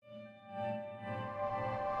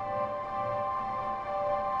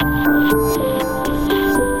Hello,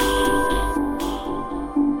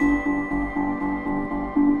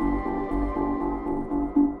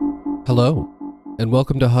 and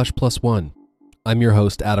welcome to Hush Plus One. I'm your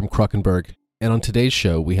host, Adam Kruckenberg, and on today's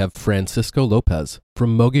show, we have Francisco Lopez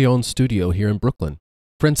from Mogollon Studio here in Brooklyn.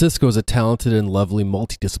 Francisco is a talented and lovely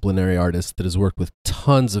multidisciplinary artist that has worked with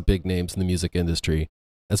tons of big names in the music industry,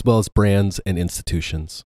 as well as brands and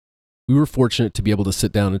institutions. We were fortunate to be able to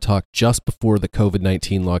sit down and talk just before the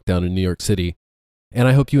COVID-19 lockdown in New York City, and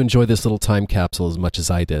I hope you enjoy this little time capsule as much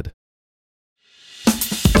as I did.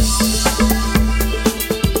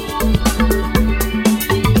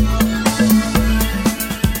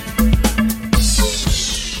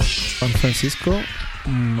 I'm Francisco.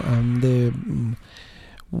 I'm the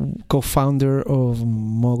co-founder of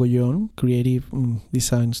Mogollon Creative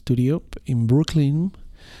Design Studio in Brooklyn,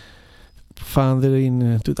 founded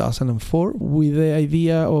in 2004 with the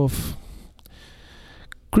idea of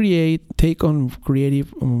take on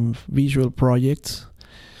creative visual projects.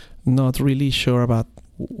 Not really sure about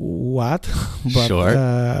what, but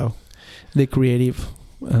the creative.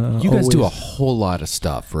 You guys do a whole lot of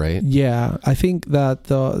stuff, right? Yeah, I think that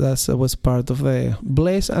was part of the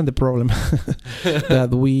bless and the problem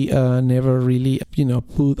that we never really,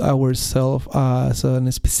 put ourselves as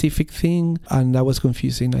a specific thing, and that was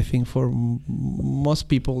confusing. I think for most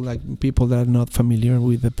people, like people that are not familiar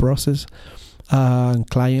with the process. And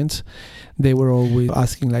clients, they were always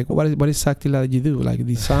asking like, what exactly that you do, like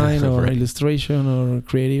design or right. Illustration or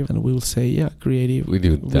creative? And we will say, yeah, creative. We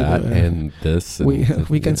do that and this. And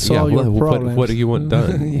we can solve your problem. What do you want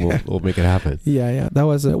done? Yeah. We'll make it happen. Yeah. That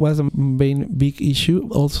was a big issue.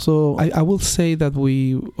 Also, I will say that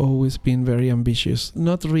we always been very ambitious.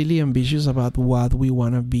 Not really ambitious about what we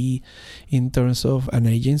want to be in terms of an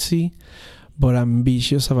agency, but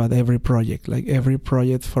ambitious about every project. Like every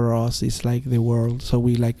project for us is like the world. So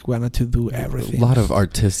we wanted to do everything. A lot of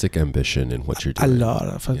artistic ambition in what you're doing. A lot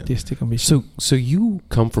of artistic ambition. So you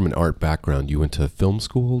come from an art background. You went to film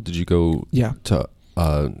school. Did you go to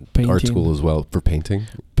art school as well for painting?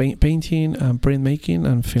 Painting, printmaking,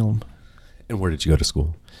 and film. And where did you go to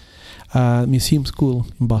school? Museum school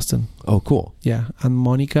in Boston. Oh, cool. Yeah. And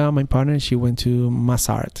Monica, my partner, she went to Mass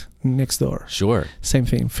Art next door. Sure. Same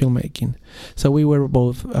thing, filmmaking. So we were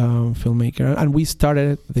both filmmaker, and we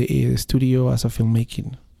started the studio as a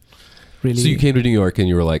filmmaking. Really. So you came to New York and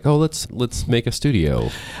you were like, oh, let's make a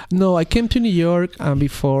studio. No, I came to New York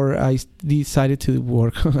before I decided to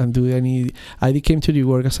work and do I came to New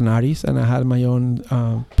York as an artist, and I had my own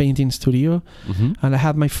painting studio, and I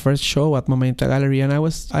had my first show at Momenta Gallery, and I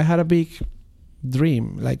had a big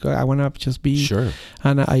dream, like I want to just be sure.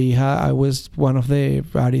 And I was one of the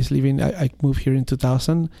artists living. I moved here in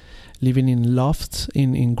 2000. Living in lofts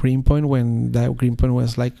in Greenpoint when that Greenpoint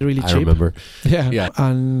was like really cheap. I remember. Yeah.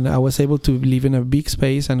 And I was able to live in a big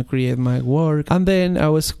space and create my work. And then I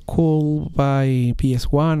was called by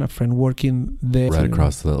PS1, a friend working there. Right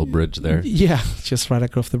across the little bridge there. Yeah, just right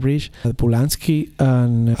across the bridge. At Polanski,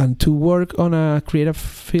 and to work on a creative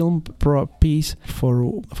film piece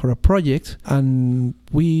for a project. And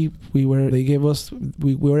we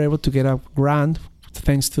were able to get a grant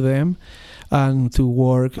thanks to them. And to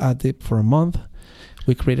work at it for a month,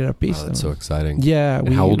 we created a piece. Oh, that's so exciting. Yeah.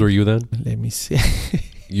 And how old were you then? Let me see.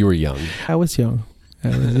 You were young. I was young.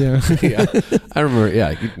 Yeah. I remember,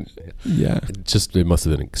 yeah. Yeah. It must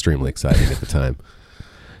have been extremely exciting at the time.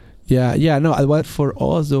 Yeah. No, for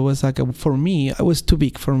us, it was for me, it was too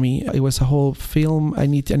big for me. It was a whole film. I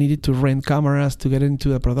needed to rent cameras to get into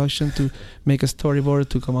the production, to make a storyboard,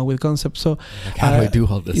 to come up with concepts. So how do I do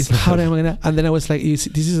all this? How am I gonna? And then I was like, this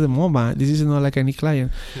is the moment. This is not like any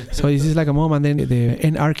client. So this is like a moment. And then the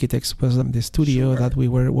N Architects was the studio that we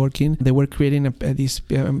were working. They were creating this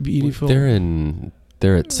beautiful.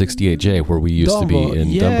 They're at 68J where we used to be in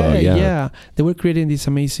Dumbo. Yeah. They were creating this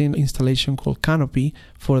amazing installation called Canopy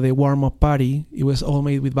for the warm-up party. It was all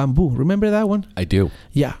made with bamboo. Remember that one? I do.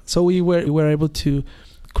 Yeah. So we were able to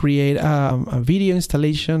create a video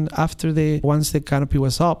installation once the canopy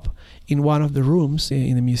was up in one of the rooms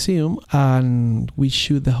in the museum, and we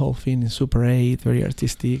shoot the whole thing in Super 8, very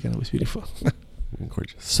artistic, and it was beautiful.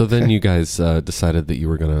 Gorgeous. So then you guys decided that you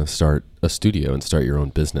were going to start a studio and start your own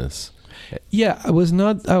business. Yeah, it was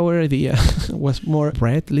not our idea. It was more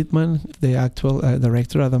Brett Littman, the actual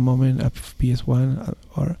director at the moment of PS1,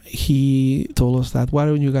 or he told us that, why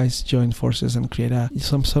don't you guys join forces and create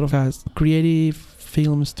some sort of a creative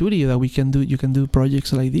film studio that you can do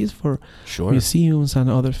projects like this for museums and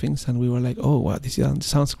other things. And we were like, oh, wow, this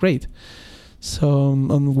sounds great. So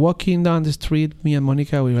on walking down the street, me and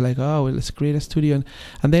Monica, we were like, oh, well, let's create a studio.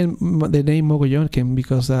 And then the name Mogollon came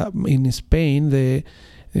because in Spain,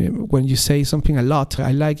 when you say something a lot,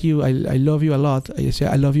 I like you, I love you a lot. You say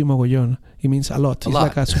I love you mogollón. It means a lot. It's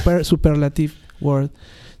like a superlative word.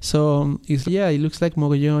 So it looks like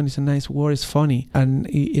mogollón. It's a nice word. It's funny, and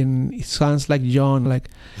it sounds like John.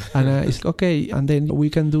 And it's okay. And then we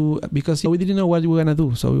can do, because we didn't know what we were gonna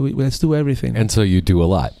do, so let's do everything. And so you do a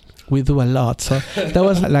lot. We do a lot. So that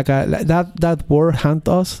was that word hunt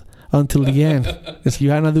us until the end. Because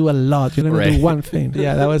you're gonna do a lot. You're gonna do one thing.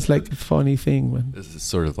 Yeah, that was like a funny thing, man. This is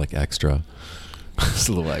sort of like extra. Just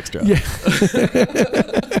a little extra. Yeah.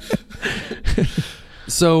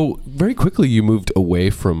 So very quickly you moved away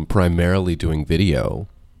from primarily doing video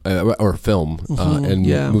or film and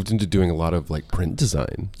moved into doing a lot of like print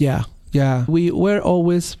design. Yeah. We were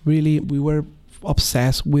always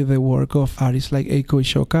obsessed with the work of artists like Eiko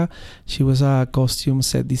Ishoka. She was a costume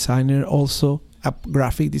set designer, also a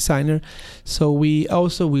graphic designer. So we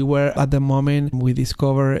were at the moment we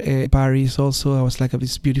discovered Paris also. I was like at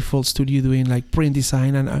this beautiful studio doing like print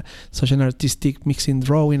design and such an artistic mixing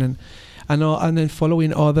drawing and then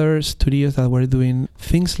following other studios that were doing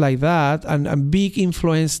things like that. And a big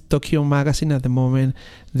influence, Tokyo Magazine at the moment,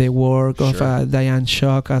 the work of Diane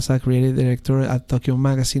Shock as a creative director at Tokyo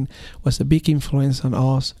Magazine was a big influence on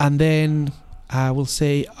us. And then I will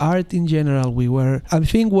say art in general, I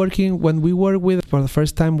think working when we worked with, for the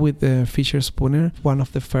first time with Fisher Spooner, one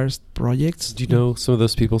of the first projects. Do you know some of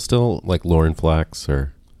those people still, like Lauren Flax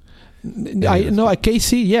or... I know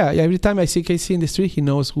Casey. Yeah. Every time I see Casey in the street, he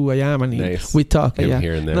knows who I am, and we talk.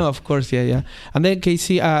 Here and there. No, of course, yeah. And then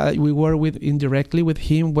Casey, we worked indirectly with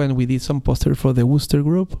him when we did some poster for the Wooster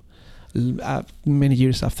Group many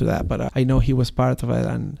years after that. But I know he was part of it,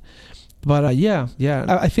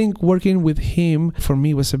 I think working with him for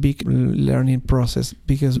me was a big learning process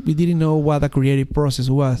because we didn't know what a creative process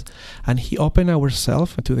was, and he opened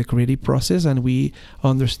ourselves to the creative process, and we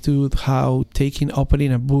understood how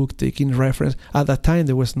opening a book, taking reference. At that time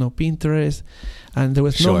there was no Pinterest and there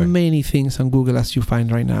was not many things on Google as you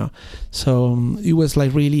find right now. So it was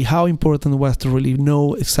like really how important it was to really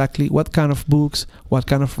know exactly what kind of books, what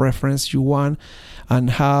kind of reference you want, and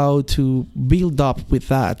how to build up with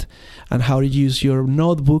that, and how to use your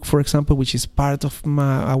notebook, for example, which is part of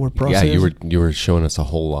our process. Yeah, you were showing us a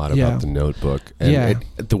whole lot about the notebook, and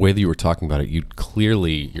the way that you were talking about it,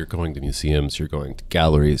 you're going to museums, you're going to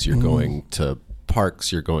galleries, you're going to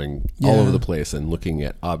parks, you're going all over the place and looking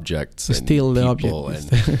at objects, steal the people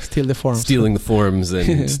objects, and steal the forms, stealing the forms,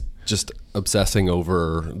 and just obsessing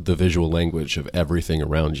over the visual language of everything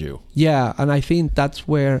around you. Yeah, and I think that's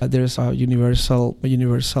where there's a universal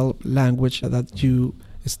language that you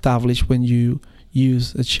establish when you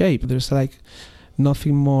use a shape. There's like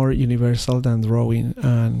nothing more universal than drawing,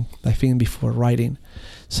 and I think before writing.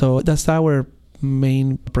 So that's our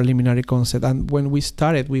main preliminary concept. And when we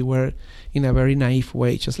started, we were in a very naive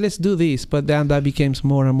way, just let's do this, but then that became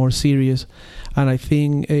more and more serious. And I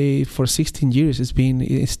think for 16 years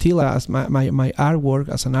it's still as my artwork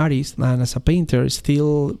as an artist and as a painter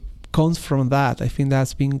still comes from that. I think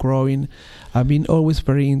that's been growing. I've been always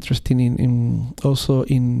very interested in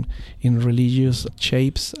religious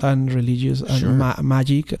shapes and religious and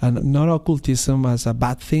magic, and not occultism as a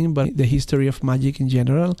bad thing, but the history of magic in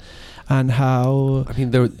general, and how. I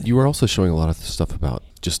mean, you were also showing a lot of stuff about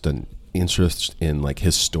just an interest in like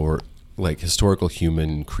historical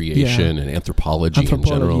human creation and anthropology in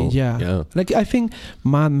general. Yeah. Like I think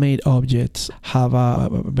man-made objects have a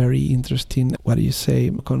very interesting,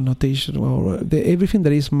 connotation, or everything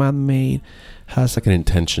that is man-made has like an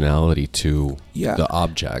intentionality to the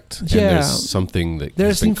object. And there's something that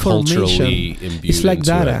there's been culturally imbued. It's like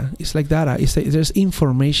data. There's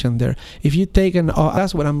information there. If you take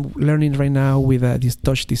that's what I'm learning right now with this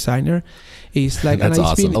touch designer. It's like that's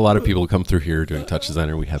awesome. A lot of people come through here doing touch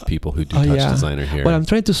designer. We have people who do touch designer here. Well, I'm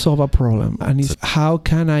trying to solve a problem, and it's how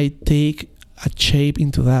can I take a shape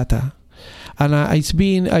into data? And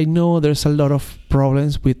I know there's a lot of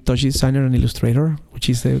problems with touch designer and Illustrator, which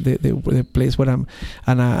is the place where and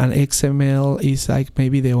XML is like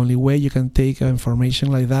maybe the only way you can take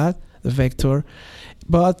information like that, the vector,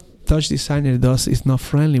 but touch designer is not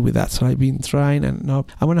friendly with that. So I've been trying, and I'm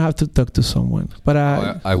gonna have to talk to someone. But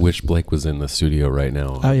I wish Blake was in the studio right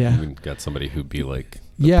now. Oh yeah, we got somebody who'd be like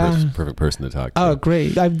the perfect person to talk to. Oh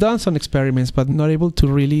great! I've done some experiments, but not able to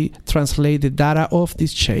really translate the data of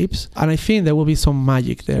these shapes. And I think there will be some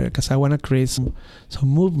magic there because I want to create some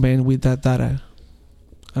movement with that data.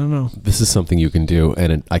 I don't know. This is something you can do,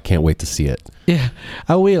 and I can't wait to see it. Yeah,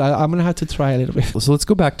 I will. I'm gonna have to try a little bit. So let's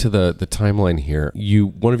go back to the timeline here.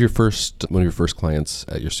 One of your first clients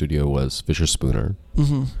at your studio was Fisher Spooner.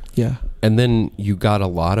 Mm-hmm. Yeah. And then you did a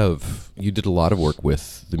lot of work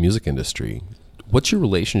with the music industry. What's your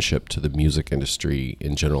relationship to the music industry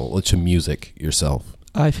in general, or to music yourself?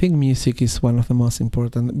 I think music is one of the most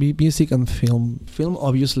important. Music and film,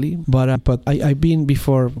 obviously, but I've been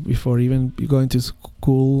before even going to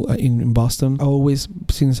school in Boston. Always,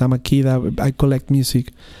 since I'm a kid, I collect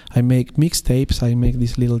music. I make mixtapes. I make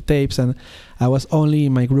these little tapes, and I was only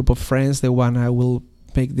in my group of friends the one I will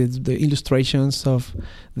make the illustrations of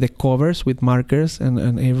the covers with markers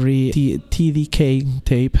and every TDK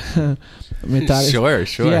tape.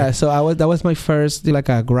 Sure. Yeah, so that was my first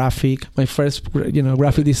graphic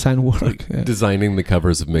design work. Designing the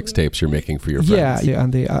covers of mixtapes you're making for your friends. Yeah,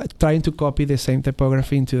 and they trying to copy the same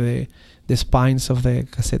typography into the spines of the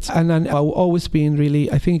cassettes. And I've always been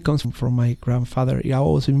really, I think it comes from my grandfather. I've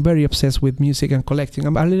always been very obsessed with music and collecting.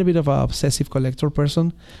 I'm a little bit of an obsessive collector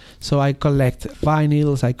person. So I collect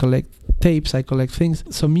vinyls, I collect tapes, I collect things.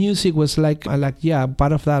 So music was part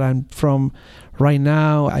of that. And from right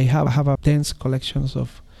now, I have a dense collections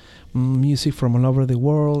of music from all over the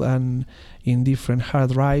world and in different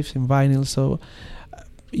hard drives and vinyls. So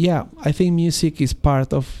I think music is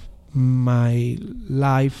part of my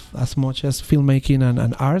life as much as filmmaking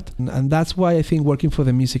and art, and that's why I think working for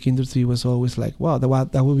the music industry was always like, wow,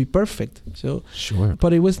 that would be perfect. So sure,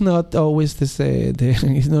 but it was not always it's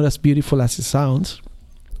not as beautiful as it sounds.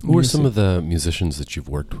 Who are some of the musicians that you've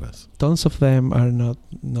worked with? Tons of them are not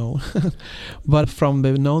known, but from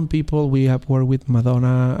the known people, we have worked with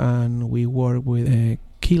Madonna, and we worked with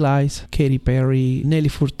Key Eyes, Katy Perry, Nelly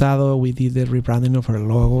Furtado. We did the rebranding of her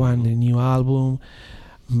logo and the new album.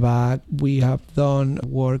 But we have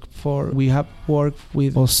worked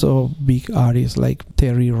with also big artists like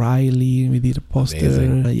Terry Riley. We did a poster.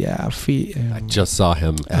 I just saw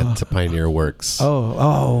him at Pioneer Works.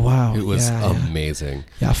 Oh, wow. It was amazing.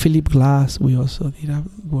 Yeah, Philip Glass. We also did a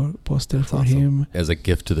poster for him. As a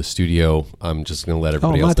gift to the studio, I'm just going to let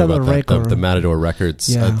everybody else know about Record. The Matador Records.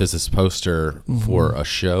 There's this poster for a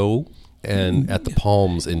show. And at the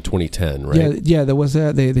Palms in 2010, right? Yeah, there was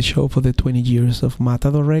the show for the 20 years of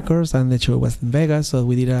Matador Records, and the show was in Vegas, so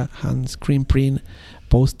we did a hand screen print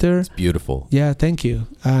poster. It's beautiful. Yeah, thank you.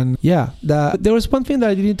 And there was one thing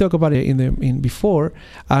that I didn't talk about in before,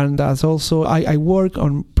 and that's also I work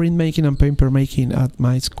on printmaking and paper making at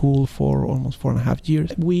my school for almost 4.5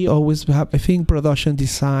 years. We always have, I think, production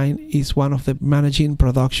design is one of the managing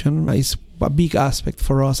production is a big aspect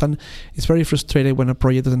for us, and it's very frustrating when a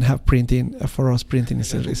project doesn't have printing. For us, printing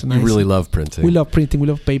is nice. You really love printing. We love printing. We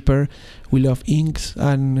love paper. We love inks,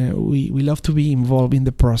 and we love to be involved in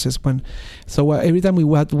the process. So every time we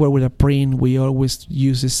want to work with a print, we always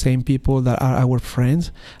use the same people that are our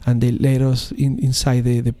friends, and they let us inside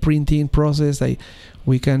the printing process.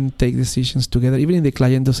 We can take decisions together, even if the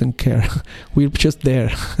client doesn't care. We're just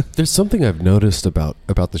there. There's something I've noticed about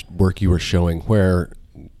the work you were showing where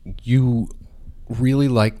you really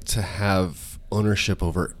like to have ownership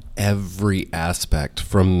over every aspect,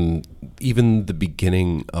 from even the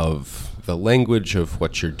beginning of the language of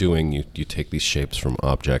what you're doing. You take these shapes from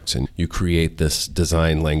objects and you create this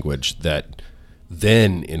design language that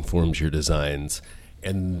then informs your designs,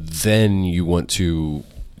 and then you want to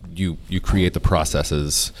you create the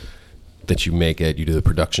processes that you make it, you do the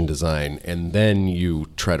production design, and then you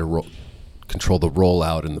try to control the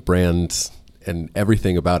rollout and the brand and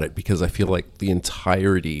everything about it, because I feel like the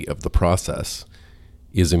entirety of the process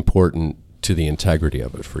is important to the integrity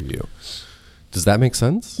of it for you. Does that make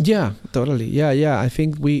sense? Yeah, totally. Yeah. I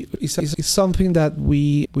think it's something that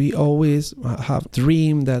we always have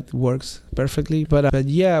dreamed that works perfectly. But I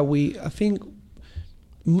think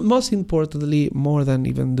most importantly, more than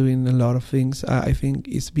even doing a lot of things, I think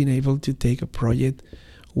it's being able to take a project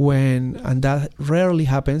and that rarely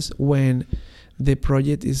happens when the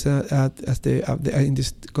project is in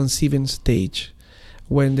this conceiving stage,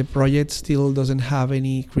 when the project still doesn't have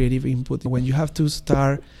any creative input, when you have to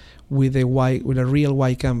start with a real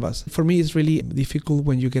white canvas. For me, it's really difficult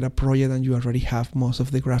when you get a project and you already have most of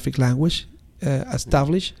the graphic language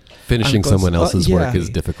established. Finishing someone else's work is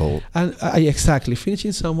difficult. And exactly,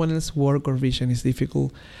 finishing someone else's work or vision is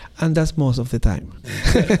difficult, and that's most of the time.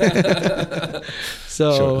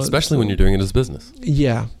 So, sure, especially when you're doing it as business.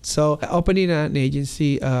 Yeah. So opening an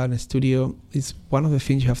agency and a studio is one of the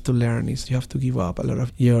things you have to learn. Is you have to give up a lot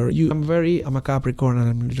of I'm a Capricorn,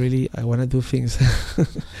 and I want to do things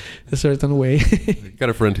a certain way. You got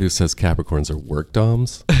a friend who says Capricorns are work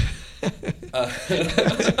doms.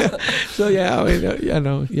 So you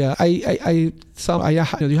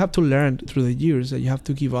have to learn through the years that you have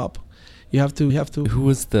to give up. You have to. Who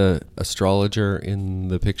was the astrologer in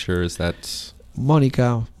the picture? Is that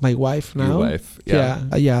Monica, my wife now. Your wife,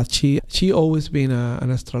 yeah. She always been an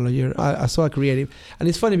astrologer, also a creative, and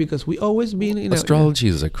it's funny because we always been in astrology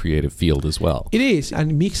is a creative field as well. It is,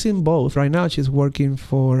 and mixing both. Right now, she's working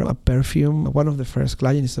for a perfume. One of the first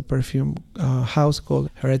clients is a perfume house called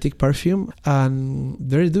Heretic Perfume, and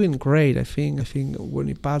they're doing great. I think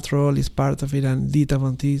Winnie Patrol is part of it, and Dita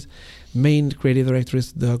Von Teese, main creative director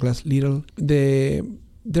is Douglas Little.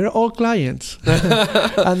 They're all clients.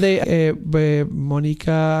 And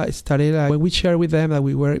Monica started, when we shared with them that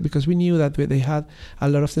we were, because we knew that they had a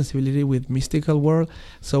lot of sensibility with mystical world,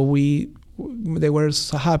 so they were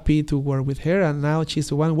so happy to work with her, and now she's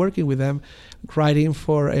the one working with them, writing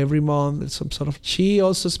for every month some sort of. She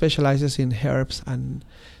also specializes in herbs, and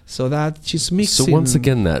so that she's mixing. So once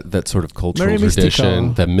again, that sort of cultural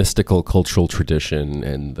tradition, that mystical cultural tradition,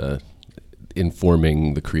 and the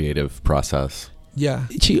informing the creative process. Yeah,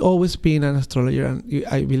 she always been an astrologer, and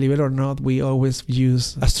I believe it or not, we always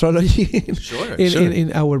use astrology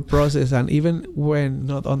in our process, and even when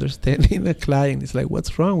not understanding the client, it's like,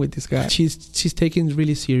 what's wrong with this guy? She's taking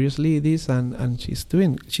really seriously this, and she's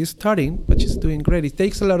starting, but she's doing great. It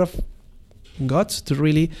takes a lot of guts to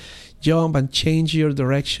really jump and change your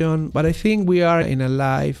direction, but I think we are in a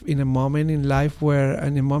moment in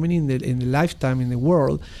the lifetime in the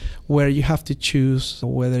world where you have to choose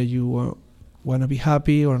whether you want to be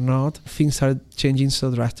happy or not. Things are changing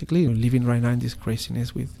so drastically. You're living right now in this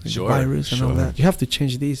craziness with virus and all that. You have to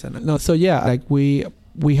change this and no. So yeah, like we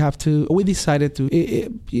decided to.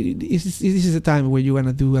 This is a time where you want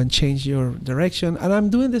to do and change your direction, and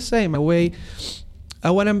I'm doing the same. I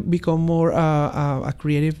want to become more a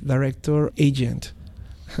creative director agent,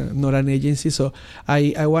 not an agency. So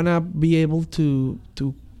I want to be able to.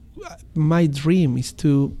 My dream is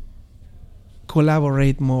to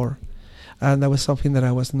collaborate more. And that was something that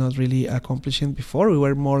I was not really accomplishing before. We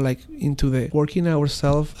were more like into the working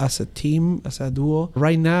ourselves as a team, as a duo.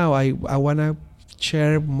 Right now, I want to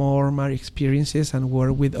share more my experiences and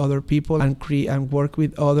work with other people and work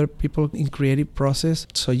with other people in creative process.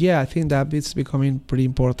 So yeah, I think that it's becoming pretty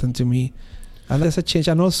important to me. And that's a change.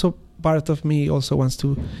 And also part of me also wants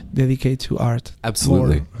to dedicate to art.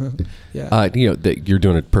 Absolutely. Yeah. You're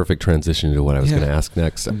doing a perfect transition to what I was going to ask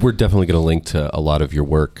next. We're definitely going to link to a lot of your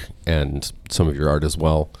work and some of your art as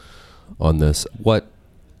well on this. What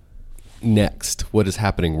next? What is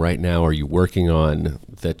happening right now? Are you working on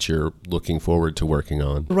that you're looking forward to working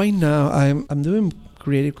on? Right now, I'm doing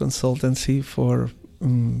creative consultancy for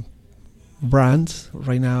brands.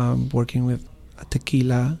 Right now, I'm working with a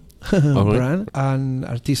tequila brand and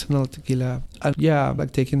artisanal tequila. I'm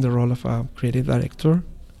like taking the role of a creative director,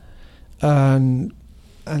 and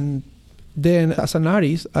then as an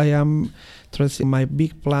artist, I am trusting. My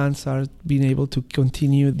big plans are being able to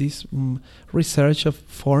continue this research of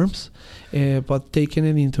forms, but taking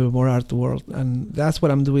it into a more art world, and that's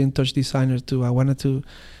what I'm doing. Touch designer too. I wanted to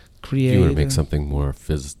create. You want to make something more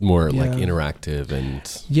like interactive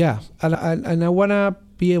and I wanna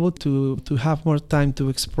be able to have more time to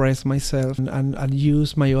express myself and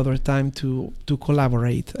use my other time to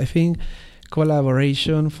collaborate. I think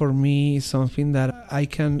collaboration for me is something that I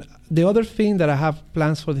can. The other thing that I have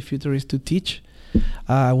plans for the future is to teach.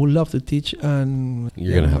 I would love to teach, and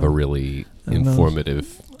you're gonna have a really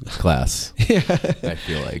informative class. I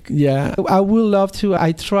feel like. Yeah, I would love to.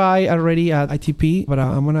 I try already at ITP, but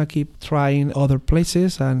I'm gonna keep trying other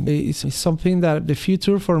places, and it's something that the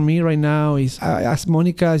future for me right now is, as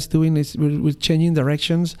Monica is doing, is we're changing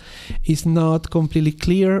directions. It's not completely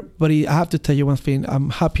clear, but I have to tell you one thing: I'm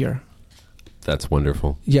happier. That's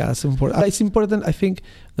wonderful. Yeah, it's important. It's important. I think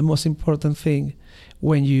the most important thing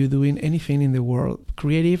when you're doing anything in the world,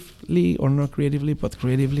 creatively or not creatively, but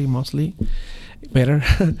creatively mostly, better,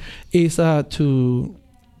 is to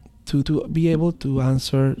be able to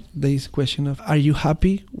answer this question of, are you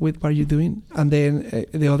happy with what you're doing? And then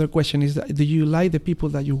the other question is, do you like the people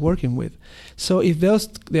that you're working with? So if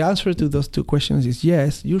the answer to those two questions is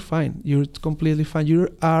yes, you're fine. You're completely fine. You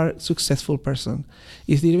are a successful person.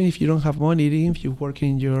 Even if you don't have money, even if you work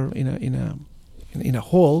in a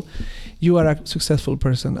hall, you are a successful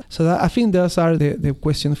person. So I think those are the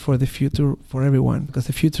questions for the future for everyone, because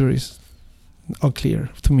the future is unclear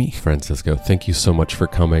to me. Francisco, thank you so much for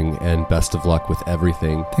coming, and best of luck with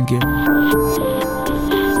everything. Thank you.